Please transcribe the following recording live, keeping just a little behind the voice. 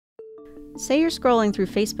Say you're scrolling through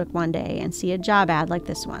Facebook one day and see a job ad like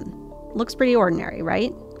this one. Looks pretty ordinary,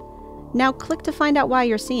 right? Now click to find out why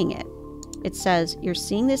you're seeing it. It says you're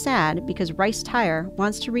seeing this ad because Rice Tire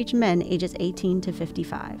wants to reach men ages 18 to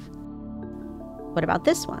 55. What about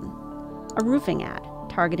this one? A roofing ad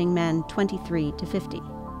targeting men 23 to 50.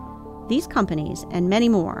 These companies, and many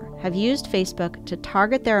more, have used Facebook to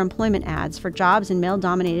target their employment ads for jobs in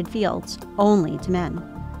male-dominated fields only to men.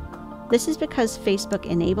 This is because Facebook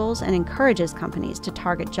enables and encourages companies to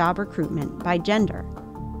target job recruitment by gender.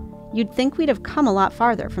 You'd think we'd have come a lot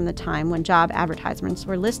farther from the time when job advertisements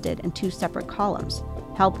were listed in two separate columns,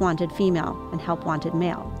 Help Wanted Female and Help Wanted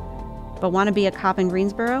Male. But want to be a cop in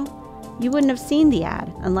Greensboro? You wouldn't have seen the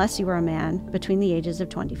ad unless you were a man between the ages of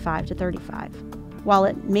 25 to 35. While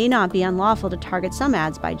it may not be unlawful to target some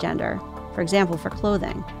ads by gender, for example for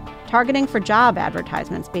clothing, targeting for job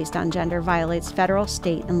advertisements based on gender violates federal,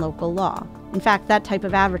 state, and local law. In fact, that type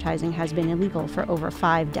of advertising has been illegal for over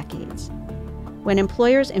 5 decades. When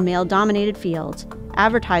employers in male-dominated fields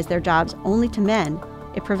advertise their jobs only to men,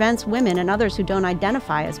 it prevents women and others who don't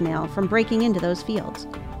identify as male from breaking into those fields.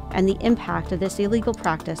 And the impact of this illegal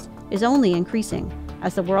practice is only increasing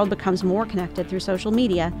as the world becomes more connected through social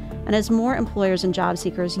media and as more employers and job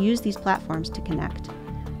seekers use these platforms to connect.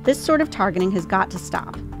 This sort of targeting has got to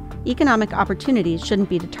stop. Economic opportunities shouldn't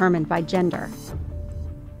be determined by gender.